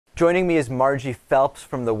Joining me is Margie Phelps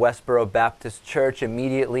from the Westboro Baptist Church.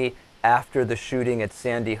 Immediately after the shooting at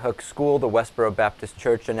Sandy Hook School, the Westboro Baptist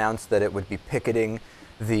Church announced that it would be picketing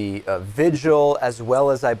the vigil as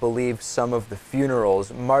well as, I believe, some of the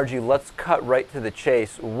funerals. Margie, let's cut right to the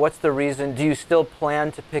chase. What's the reason? Do you still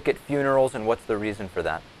plan to picket funerals, and what's the reason for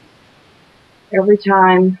that? Every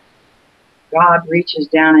time God reaches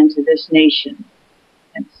down into this nation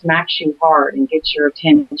and smacks you hard and gets your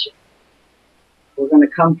attention, we're going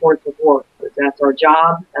to come forth with work. That's our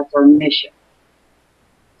job. That's our mission.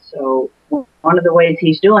 So one of the ways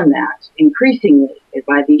he's doing that increasingly is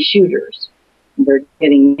by these shooters. They're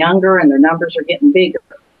getting younger and their numbers are getting bigger.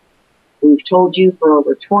 We've told you for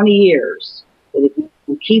over 20 years that if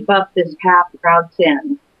you keep up this path of proud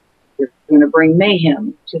sin, you're going to bring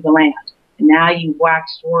mayhem to the land. And now you've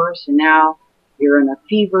waxed worse, and now you're in a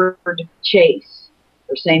fevered chase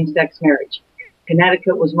for same-sex marriage.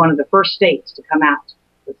 Connecticut was one of the first states to come out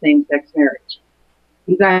with same-sex marriage.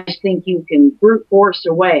 You guys think you can brute force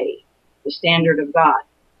away the standard of God.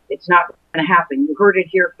 It's not going to happen. You heard it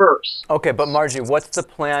here first. Okay, but Margie, what's the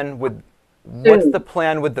plan with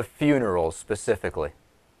the funerals specifically?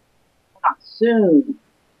 Not soon.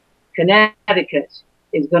 Connecticut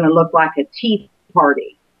is going to look like a tea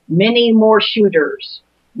party. Many more shooters,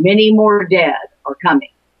 many more dead are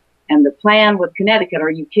coming. And the plan with Connecticut,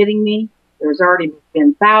 are you kidding me? There's already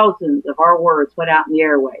been thousands of our words put out in the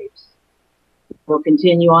airwaves. We'll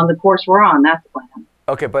continue on the course we're on. That's the plan.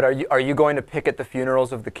 Okay, but are you going to picket the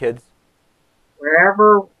funerals of the kids?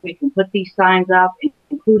 Wherever we can put these signs up,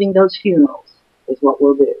 including those funerals, is what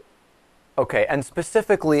we'll do. Okay, and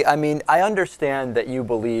specifically, I mean, I understand that you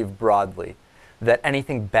believe broadly that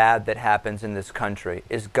anything bad that happens in this country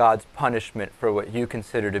is God's punishment for what you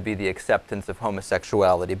consider to be the acceptance of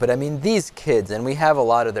homosexuality. But I mean, these kids, and we have a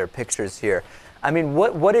lot of their pictures here, I mean,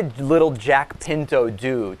 what did little Jack Pinto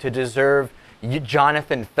do to deserve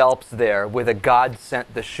Jonathan Phelps there with a God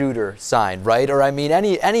sent the shooter sign, right? Or I mean,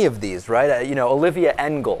 any of these, right? You know, Olivia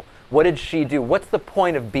Engel, what did she do? What's the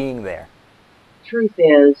point of being there? Truth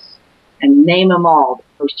is, and name them all,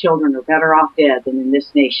 those children are better off dead than in this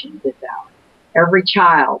nation this hour. Every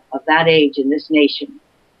child of that age in this nation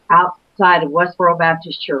outside of Westboro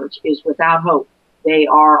Baptist Church is without hope. They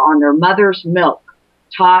are on their mother's milk,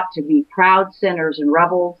 taught to be proud sinners and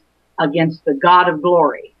rebels against the God of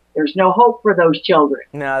glory. There's no hope for those children.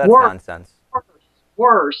 No, that's nonsense.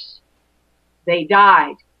 Worse, they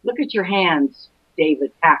died. Look at your hands,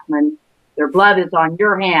 David Pakman. Their blood is on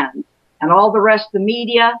your hands. And all the rest of the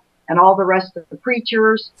media and all the rest of the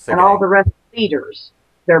preachers and all the rest of the leaders,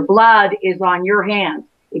 their blood is on your hands.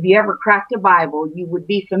 If you ever cracked a Bible, you would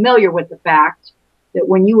be familiar with the fact that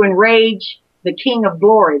when you enrage the King of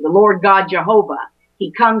Glory, the Lord God Jehovah,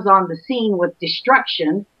 he comes on the scene with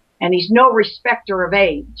destruction, and he's no respecter of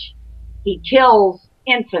age. He kills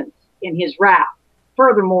infants in his wrath.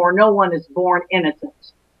 Furthermore, no one is born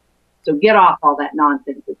innocent. So get off all that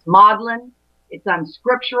nonsense. It's maudlin. It's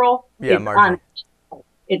unscriptural. Yeah,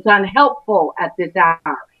 it's unhelpful at this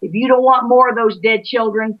hour. If you don't want more of those dead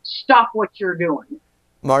children, stop what you're doing.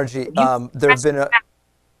 Margie, there's been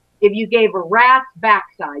if you gave a rat's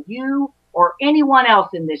backside, you or anyone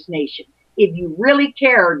else in this nation, if you really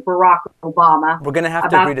cared, Barack Obama, we're going to have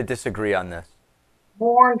to agree to disagree on this.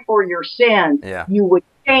 Mourn for your sins. Yeah. You would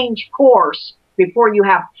change course before you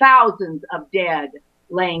have thousands of dead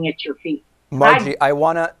laying at your feet. Margie, I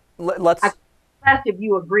want to let's. If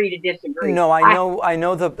you agree to disagree. No, I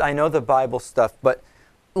know the Bible stuff, but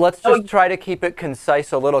let's just try to keep it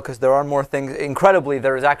concise a little, because there are more things. Incredibly,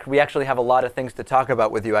 we actually have a lot of things to talk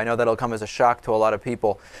about with you. I know that'll come as a shock to a lot of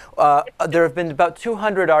people. There have been about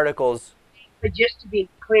 200 articles. But just to be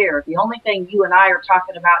clear, the only thing you and I are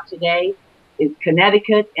talking about today is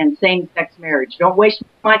Connecticut and same-sex marriage. Don't waste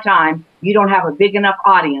my time. You don't have a big enough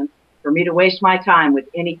audience for me to waste my time with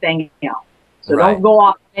anything else. So don't go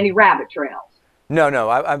off any rabbit trails. No,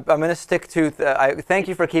 I'm going to stick to, thank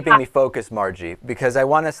you for keeping me focused, Margie, because I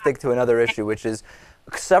want to stick to another issue, which is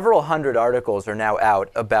several hundred articles are now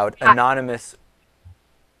out about anonymous,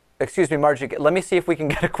 excuse me, Margie, let me see if we can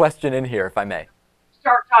get a question in here, if I may.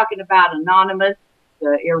 Start talking about anonymous,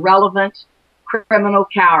 irrelevant criminal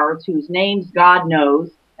cowards whose names God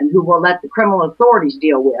knows and who will let the criminal authorities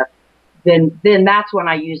deal with, then that's when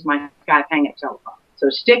I use my Skype hang-up telephone. So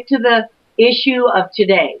stick to the issue of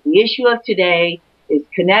today. The issue of today is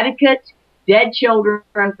Connecticut, dead children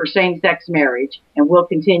for same-sex marriage, and we'll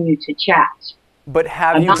continue to chat. But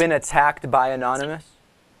have you been attacked by Anonymous?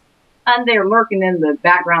 And they're lurking in the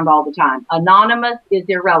background all the time. Anonymous is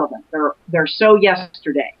irrelevant. They're so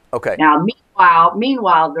yesterday. Okay. Now,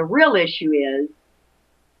 meanwhile, the real issue is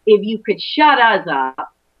if you could shut us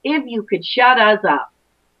up if you could shut us up,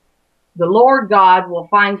 the Lord God will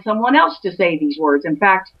find someone else to say these words. In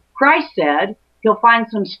fact, Christ said he'll find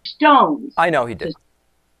some stones. I know he did.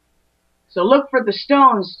 So look for the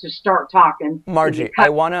stones to start talking. Margie, I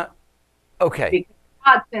want to... Okay. Because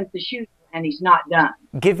God sent the shooter and he's not done.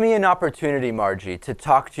 Give me an opportunity, Margie, to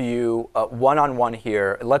talk to you one-on-one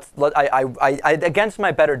here. Against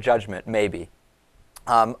my better judgment, maybe.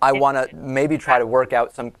 I want to maybe try to work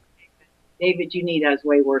out some... David, you need us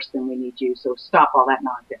way worse than we need you, so stop all that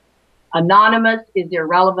nonsense. Anonymous is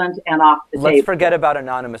irrelevant and off the table. Let's forget about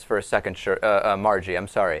Anonymous for a second, Margie. I'm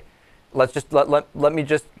sorry. Let's just let me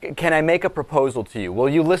just. Can I make a proposal to you? Will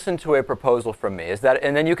you listen to a proposal from me? Is that,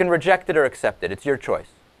 and then you can reject it or accept it. It's your choice.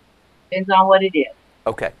 Depends on what it is.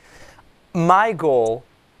 Okay. My goal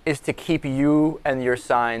is to keep you and your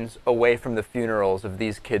signs away from the funerals of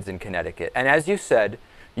these kids in Connecticut. And as you said,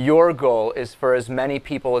 your goal is for as many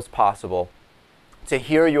people as possible to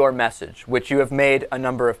hear your message, which you have made a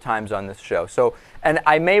number of times on this show. So, and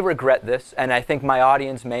I may regret this, and I think my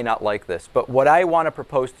audience may not like this, but what I want to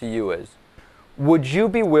propose to you is, would you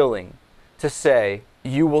be willing to say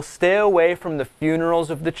you will stay away from the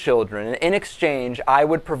funerals of the children, and in exchange, I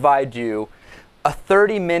would provide you a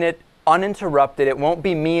 30-minute uninterrupted, it won't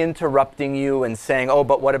be me interrupting you and saying, oh,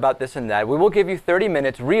 but what about this and that. We will give you 30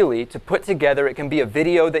 minutes really to put together. It can be a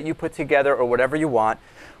video that you put together or whatever you want.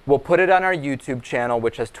 We'll put it on our YouTube channel,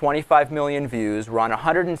 which has 25 million views. We're on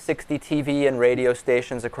 160 TV and radio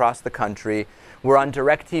stations across the country. We're on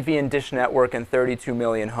DirecTV and Dish Network in 32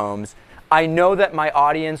 million homes. I know that my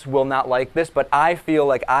audience will not like this, but I feel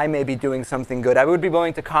like I may be doing something good. I would be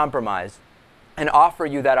willing to compromise and offer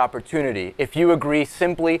you that opportunity if you agree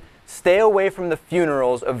simply stay away from the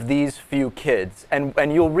funerals of these few kids, and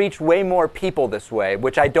you'll reach way more people this way,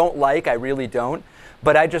 which I don't like, I really don't,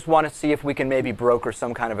 but I just want to see if we can maybe broker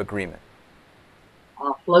some kind of agreement.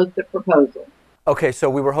 I'll float the proposal. Okay, so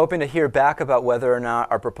we were hoping to hear back about whether or not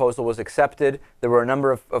our proposal was accepted. There were a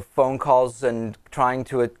number of phone calls and trying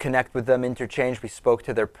to connect with them, interchange. We spoke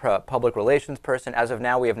to their public relations person. As of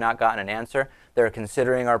now, we have not gotten an answer. They're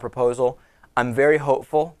considering our proposal. I'm very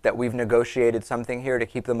hopeful that we've negotiated something here to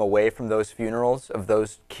keep them away from those funerals of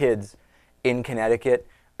those kids in Connecticut.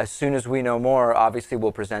 As soon as we know more, obviously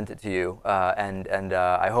we'll present it to you, and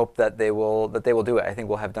I hope that they will do it. I think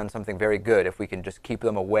we'll have done something very good if we can just keep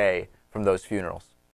them away from those funerals.